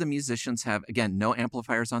 and none of the musicians have, again, no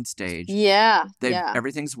amplifiers on stage. Yeah,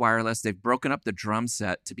 everything's wireless. They've broken up the drum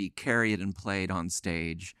set to be carried and played on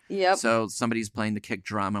stage. Yep. So somebody's playing the kick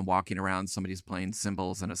drum and walking around. Somebody's playing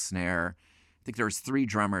cymbals and a snare. I think there was 3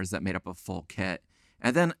 drummers that made up a full kit.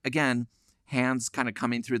 And then, again, hands kind of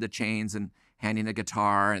coming through the chains and handing a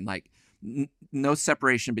guitar and no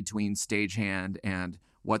separation between stagehand and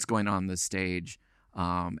what's going on the stage.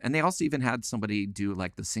 And they also even had somebody do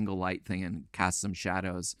the single light thing and cast some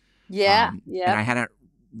shadows. Yeah. And I hadn't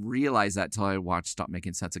realized that till I watched Stop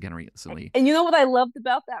Making Sense again recently. And you know what I loved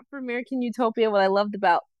about that for American Utopia? What I loved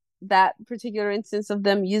about that particular instance of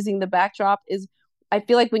them using the backdrop is I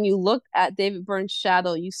feel like when you looked at David Byrne's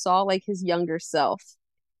shadow, you saw like his younger self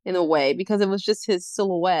in a way because it was just his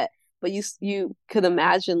silhouette. But you could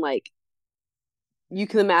imagine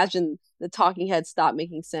the Talking Heads stop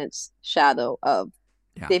making sense shadow of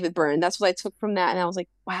Yeah. David Byrne. That's what I took from that, and I was like,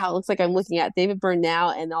 wow, it looks like I'm looking at David Byrne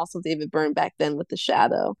now and also David Byrne back then with the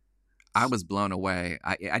shadow. I was blown away.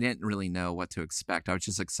 I didn't really know what to expect. I was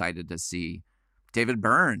just excited to see David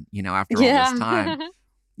Byrne, after all this Yeah.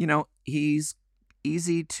 time. He's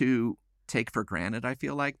easy to take for granted, I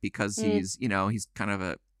feel like, because Mm. he's kind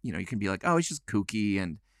of you can be like, oh, he's just kooky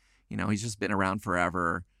and, he's just been around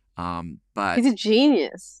forever. But He's a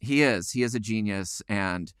genius. he is a genius.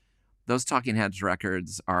 And those Talking Heads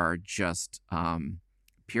records are just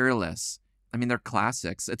peerless. I mean, they're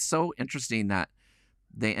classics. It's so interesting that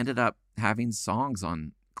they ended up having songs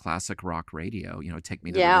on classic rock radio, Take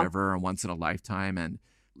Me to the Yeah. River and Once in a Lifetime and,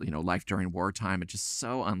 Life During Wartime. It's just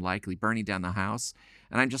so unlikely. Burning Down the House.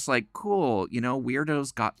 And I'm just like, cool,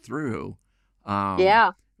 weirdos got through.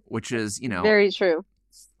 Yeah. Which is, Very true.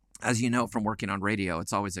 as you know from working on radio,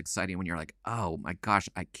 it's always exciting when you're like, oh my gosh,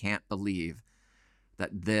 I can't believe that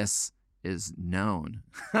this is known.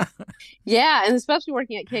 Yeah, and especially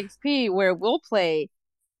working at KXP where we'll play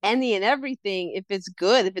any and everything if it's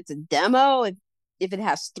good, if it's a demo, if it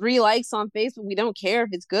has 3 likes on Facebook, we don't care if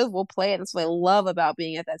it's good, we'll play it. That's what I love about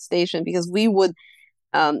being at that station because we would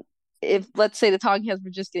if let's say the Talking Heads were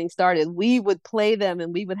just getting started, we would play them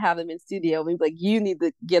and we would have them in studio. We'd be like, you need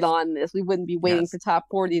to get on this. We wouldn't be waiting Yes. for Top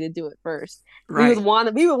 40 to do it first. Right. We would want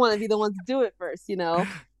to be the ones to do it first, Right.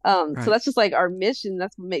 So that's just like our mission.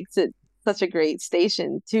 That's what makes it such a great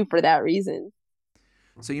station too, for that reason.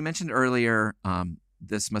 So you mentioned earlier,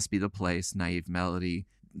 This Must Be the Place, Naive Melody.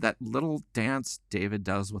 That little dance David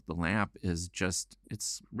does with the lamp is just,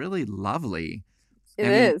 it's really lovely. It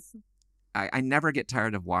is. I never get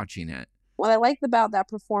tired of watching it. What I liked about that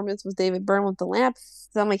performance was David Byrne with the lamp.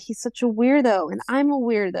 So I'm like, he's such a weirdo, and I'm a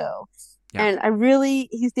weirdo. Yeah. And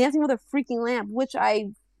he's dancing with a freaking lamp, which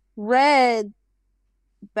I read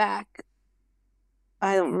back,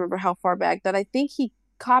 I don't remember how far back, that I think he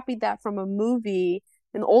copied that from an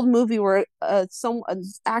old movie where an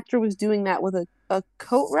actor was doing that with a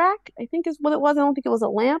coat rack, I think is what it was. I don't think it was a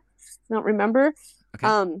lamp. I don't remember.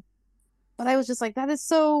 Okay. But I was just like, that is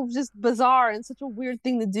so just bizarre and such a weird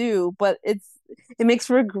thing to do, but it makes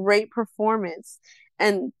for a great performance.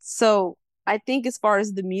 And so I think as far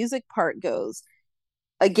as the music part goes,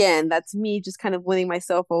 again, that's me just kind of winning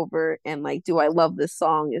myself over and like, do I love this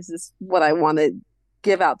song? Is this what I want to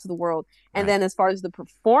give out to the world? And Right. then as far as the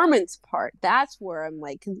performance part, that's where I'm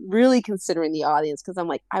like really considering the audience because I'm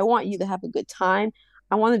like, I want you to have a good time.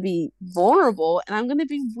 I want to be vulnerable and I'm going to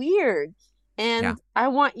be weird. And Yeah. I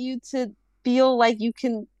want you to feel like you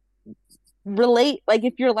can relate. Like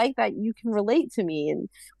if you're like that, you can relate to me and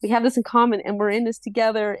we have this in common and we're in this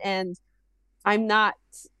together. And I'm not,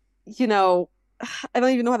 I don't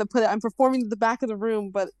even know how to put it. I'm performing at the back of the room,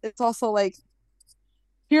 but it's also like,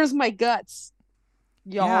 here's my guts,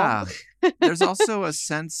 y'all. Yeah. There's also a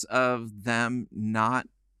sense of them not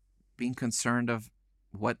being concerned of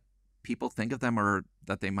what people think of them or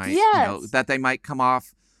that they might, Yes. that they might come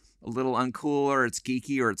off a little uncool or it's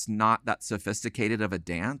geeky or it's not that sophisticated of a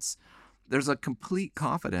dance. There's a complete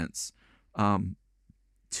confidence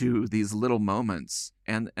to these little moments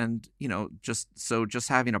and just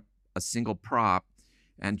having a single prop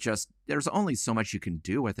and just there's only so much you can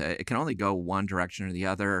do with it. It can only go one direction or the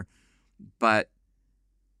other, but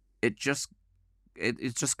it just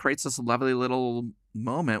creates this lovely little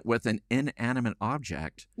moment with an inanimate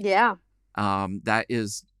object. Yeah. That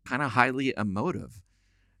is kind of highly emotive.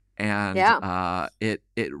 And it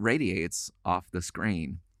radiates off the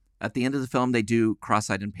screen. At the end of the film, they do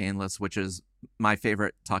Cross-Eyed and Painless, which is my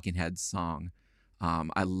favorite Talking Heads song.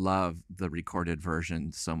 I love the recorded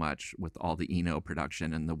version so much with all the Eno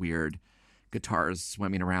production and the weird guitars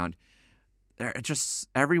swimming around.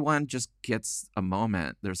 Everyone just gets a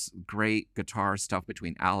moment. There's great guitar stuff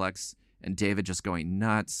between Alex and David just going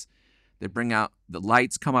nuts. They bring out the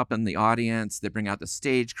lights come up in the audience. They bring out the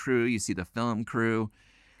stage crew. You see the film crew.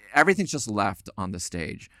 Everything's just left on the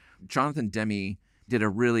stage. Jonathan Demme did a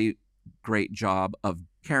really great job of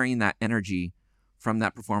carrying that energy from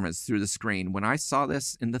that performance through the screen. When I saw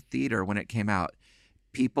this in the theater when it came out,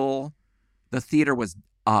 the theater was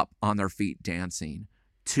up on their feet dancing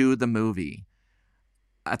to the movie.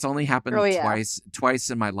 That's only happened twice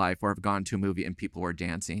in my life where I've gone to a movie and people were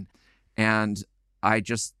dancing. And I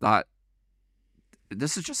just thought,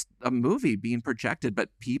 this is just a movie being projected, but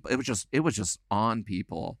it was just on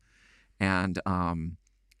people. And I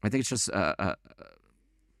think it's just,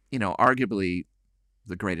 arguably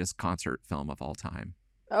the greatest concert film of all time.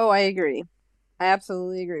 Oh, I agree. I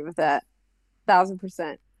absolutely agree with that.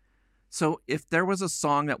 1,000%. So if there was a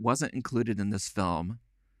song that wasn't included in this film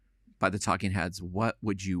by the Talking Heads, what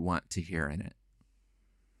would you want to hear in it?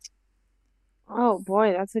 Oh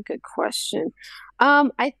boy, that's a good question.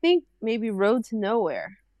 I think maybe Road to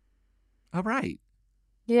Nowhere. All right.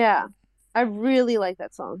 Yeah. I really like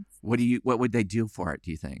that song. What would they do for it,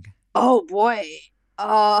 do you think? Oh boy.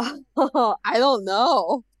 I don't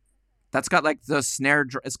know. That's got like the snare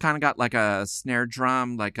it's kind of got like a snare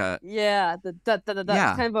drum, like a Yeah, the da da da da. It's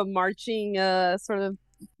yeah. kind of a marching sort of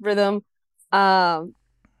rhythm. Um,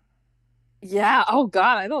 yeah. Oh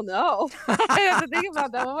God, I don't know. I have to think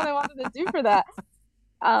about that. What would I wanted to do for that?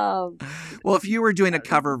 Um, Well, if you were doing a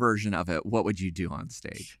cover version of it, what would you do on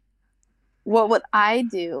stage? what would I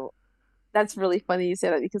do? That's really funny you say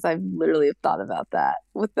that because I've literally have thought about that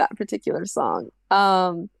with that particular song.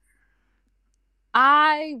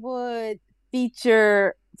 I would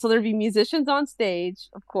feature, so there'd be musicians on stage,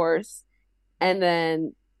 of course, and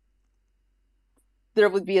then there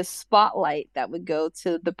would be a spotlight that would go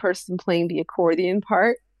to the person playing the accordion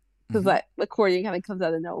part because Mm-hmm. that accordion kind of comes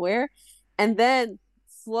out of nowhere. And then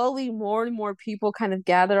slowly more and more people kind of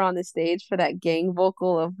gather on the stage for that gang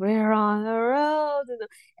vocal of "We're on the road,"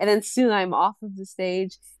 and then soon I'm off of the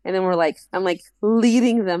stage, and then I'm like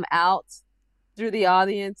leading them out through the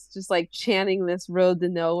audience, just like chanting this "Road to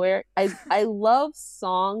Nowhere." I love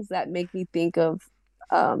songs that make me think of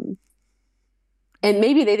um and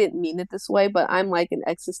maybe they didn't mean it this way, but I'm like an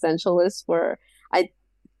existentialist where I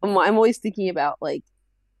I'm always thinking about like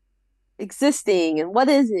existing and what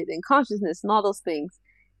is it and consciousness and all those things.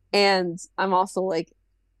 And I'm also like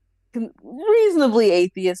reasonably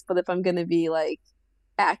atheist, but if I'm going to be like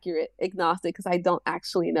accurate, agnostic, because I don't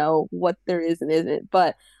actually know what there is and isn't.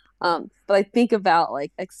 But I think about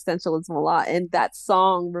like existentialism a lot, and that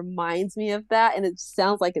song reminds me of that, and it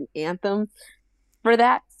sounds like an anthem for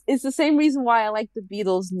that. It's the same reason why I like the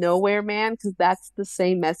Beatles' Nowhere Man, because that's the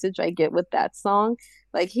same message I get with that song.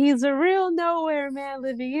 Like, he's a real nowhere man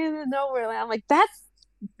living in a nowhere land. I'm like, that's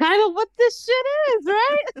kind of what this shit is,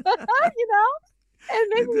 right? You know? And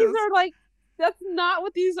maybe It these is. are like, that's not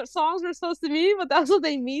what these songs are supposed to be, but that's what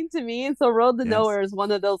they mean to me. And so Road to Yes. Nowhere is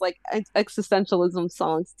one of those like existentialism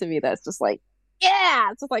songs to me that's just like, yeah,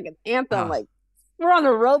 it's just like an anthem. Oh. Like, we're on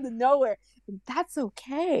the road to nowhere. And that's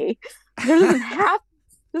okay. There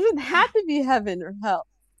doesn't have to be heaven or hell.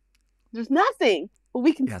 There's nothing. But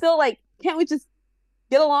we can Yes. still like, can't we just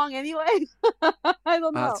get along anyway? I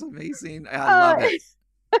don't know. That's amazing. I Uh, love it.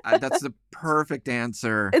 That's the perfect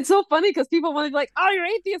answer. it's so funny because people want to be like, oh, you're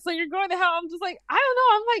atheist, so you're going to hell. I'm just like, I don't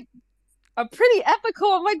know. I'm like a pretty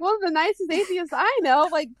ethical. I'm like one of the nicest atheists I know.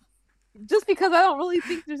 Like, just because I don't really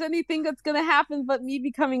think there's anything that's gonna happen but me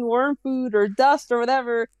becoming worm food or dust or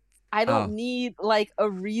whatever, I Oh, don't need like a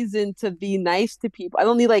reason to be nice to people. I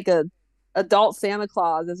don't need like a adult Santa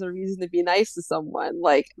Claus as a reason to be nice to someone.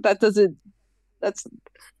 Like that doesn't that's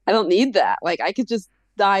I don't need that. Like I could just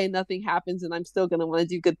die and nothing happens and I'm still gonna want to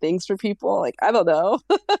do good things for people. Like I don't know.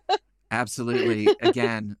 absolutely.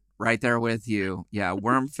 Again, right there with you. Yeah,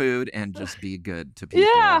 worm food and just be good to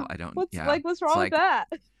Yeah. people. I don't, What's yeah. like what's It's wrong with like, that?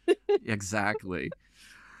 exactly.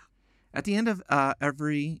 At the end of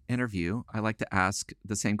every interview, I like to ask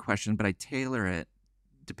the same question, but I tailor it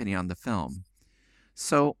depending on the film.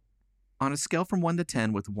 So, on a scale from 1 to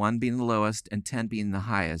 10, with 1 being the lowest and 10 being the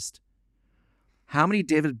highest, how many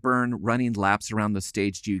David Byrne running laps around the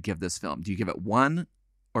stage do you give this film? Do you give it 1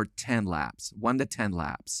 or 10 laps? 1 to 10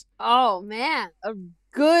 laps. Oh man, a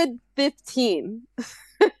good 15.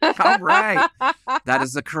 All right. That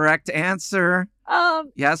is the correct answer.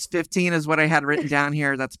 um Yes, 15 is what I had written down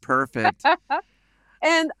here. That's perfect.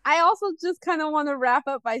 And I also just kind of want to wrap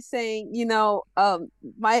up by saying,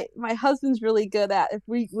 my husband's really good at if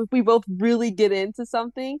we both really get into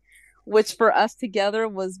something, which for us together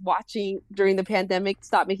was watching during the pandemic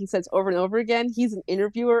Stop Making Sense over and over again. He's an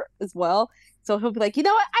interviewer as well. So he'll be like, you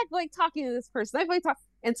know what, I like talking to this person. I like talk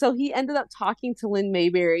and so he ended up talking to Lynn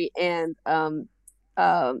Mayberry and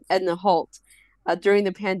Edna Holt during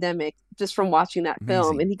the pandemic just from watching that film.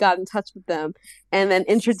 Amazing. And he got in touch with them and then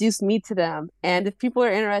introduced me to them. And if people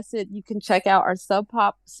are interested, you can check out our Sub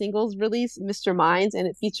Pop singles release, Mr. Minds, and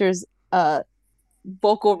it features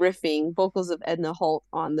vocals of Edna Holt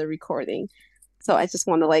on the recording. So I just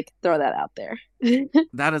want to like throw that out there.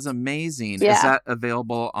 That is amazing. Is Yeah. that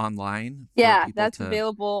available online for Yeah, people that's to?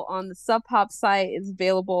 available on the Sub Pop site. It's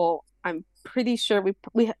available. I'm pretty sure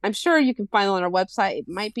I'm sure you can find it on our website. It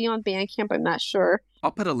might be on Bandcamp. I'm not sure.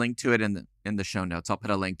 I'll put a link to it in the show notes. I'll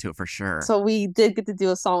put a link to it for sure. So we did get to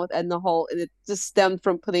do a song with Edna Holt, and it just stemmed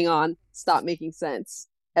from putting on Stop Making Sense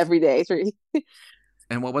every day.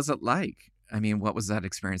 And what was it like? I mean, what was that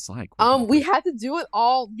experience like? We had to do it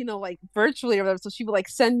all, like virtually or whatever. So she would like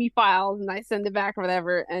send me files and I send it back or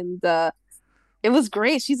whatever. And it was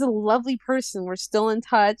great. She's a lovely person. We're still in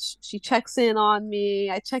touch. She checks in on me.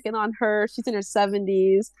 I check in on her. She's in her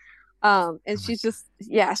 70s. And she's just,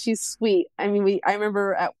 yeah, she's sweet. I mean, I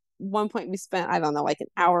remember at one point we spent, I don't know, like an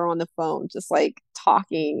hour on the phone, just like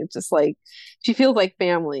talking, just like she feels like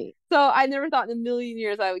family. So I never thought in a million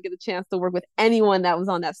years I would get a chance to work with anyone that was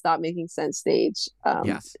on that Stop Making Sense stage.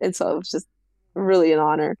 Yes. And so it was just really an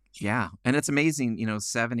honor. Yeah. And it's amazing,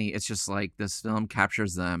 70, it's just like this film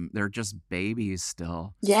captures them. They're just babies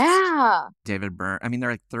still. Yeah. David Byrne. I mean,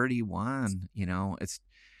 they're like 31, It's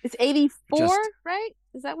 84, right?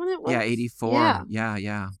 Is that when it was? Yeah, 84.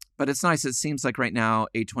 Yeah. But it's nice. It seems like right now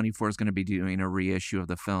A24 is going to be doing a reissue of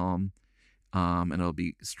the film. And it'll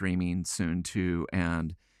be streaming soon too.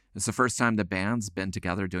 And it's the first time the band's been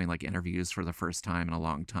together doing like interviews for the first time in a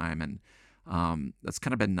long time. And that's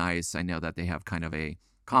kind of been nice. I know that they have kind of a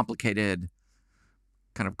complicated,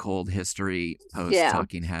 kind of cold history post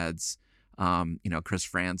Talking Heads. Chris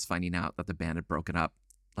Frantz finding out that the band had broken up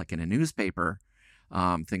like in a newspaper,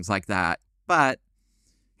 things like that. But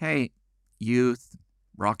hey, youth,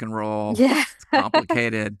 rock and roll, it's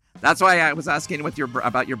complicated. That's why I was asking about your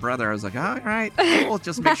brother. I was like, all right, cool.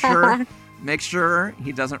 Just make sure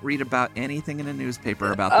he doesn't read about anything in a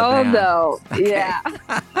newspaper about the band. Oh, no. Okay. Yeah.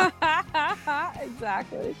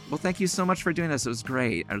 Exactly. Well, thank you so much for doing this. It was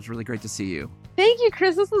great. It was really great to see you. Thank you,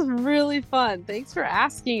 Chris. This was really fun. Thanks for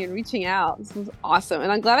asking and reaching out. This was awesome.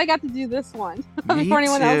 And I'm glad I got to do this one before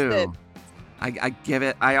anyone else did.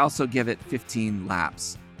 I also give it 15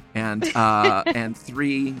 laps and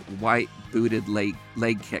 3 white booted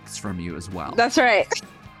leg kicks from you as well. That's right.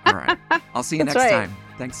 All right. I'll see you next time.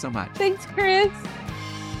 Thanks so much. Thanks, Chris.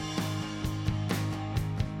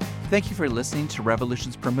 Thank you for listening to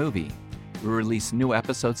Revolutions Per Movie. We release new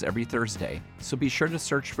episodes every Thursday, so be sure to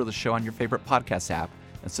search for the show on your favorite podcast app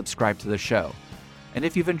and subscribe to the show. And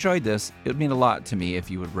if you've enjoyed this, it would mean a lot to me if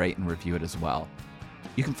you would rate and review it as well.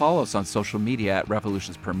 You can follow us on social media at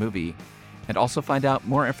Revolutions Per Movie and also find out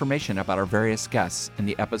more information about our various guests in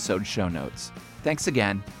the episode show notes. Thanks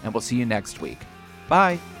again, and we'll see you next week.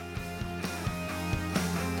 Bye!